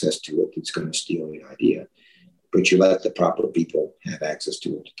getting access to it that's going to steal the idea, but you let the proper people have access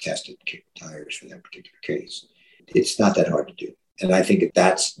to it to test it, kick the tires for that particular case. It's not that hard to do. And I think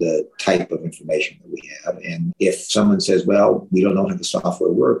that's the type of information that we have. And if someone says, well, we don't know how the software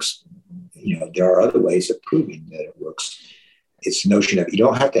works, there are other ways of proving that it works. It's the notion of, you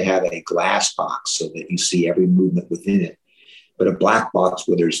don't have to have a glass box so that you see every movement within it, but a black box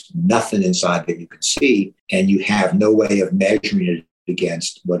where there's nothing inside that you can see, and you have no way of measuring it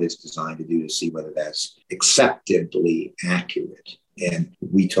against what it's designed to do to see whether that's acceptably accurate. And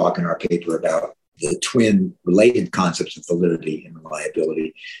we talk in our paper about the twin related concepts of validity and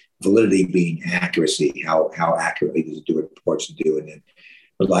reliability. Validity being accuracy, how accurately does it do what it purports to do, and then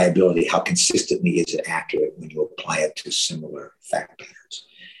reliability, how consistently is it accurate when you apply it to similar fact patterns.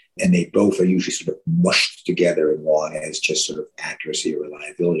 And they both are usually sort of mushed together in law as just sort of accuracy or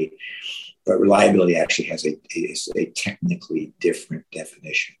reliability. But reliability actually has a technically different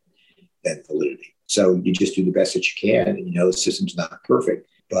definition than validity. So you just do the best that you can. And the system's not perfect,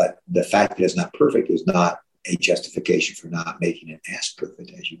 but the fact that it's not perfect is not a justification for not making it as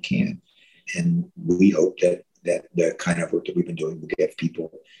perfect as you can. And we hope that the kind of work that we've been doing will give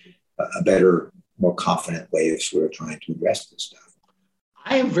people a better, more confident way of sort of trying to address this stuff.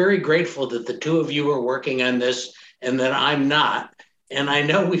 I am very grateful that the two of you are working on this and that I'm not. And I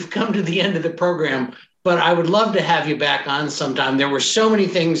know we've come to the end of the program, but I would love to have you back on sometime. There were so many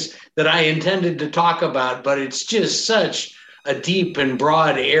things that I intended to talk about, but it's just such a deep and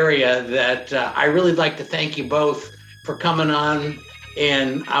broad area that I really like to thank you both for coming on,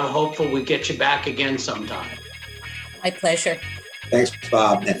 and I'm hopeful we get you back again sometime. My pleasure. Thanks,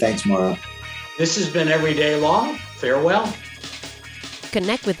 Bob, and thanks, Maura. This has been Everyday Law. Farewell.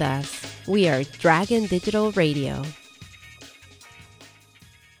 Connect with us. We are Dragon Digital Radio.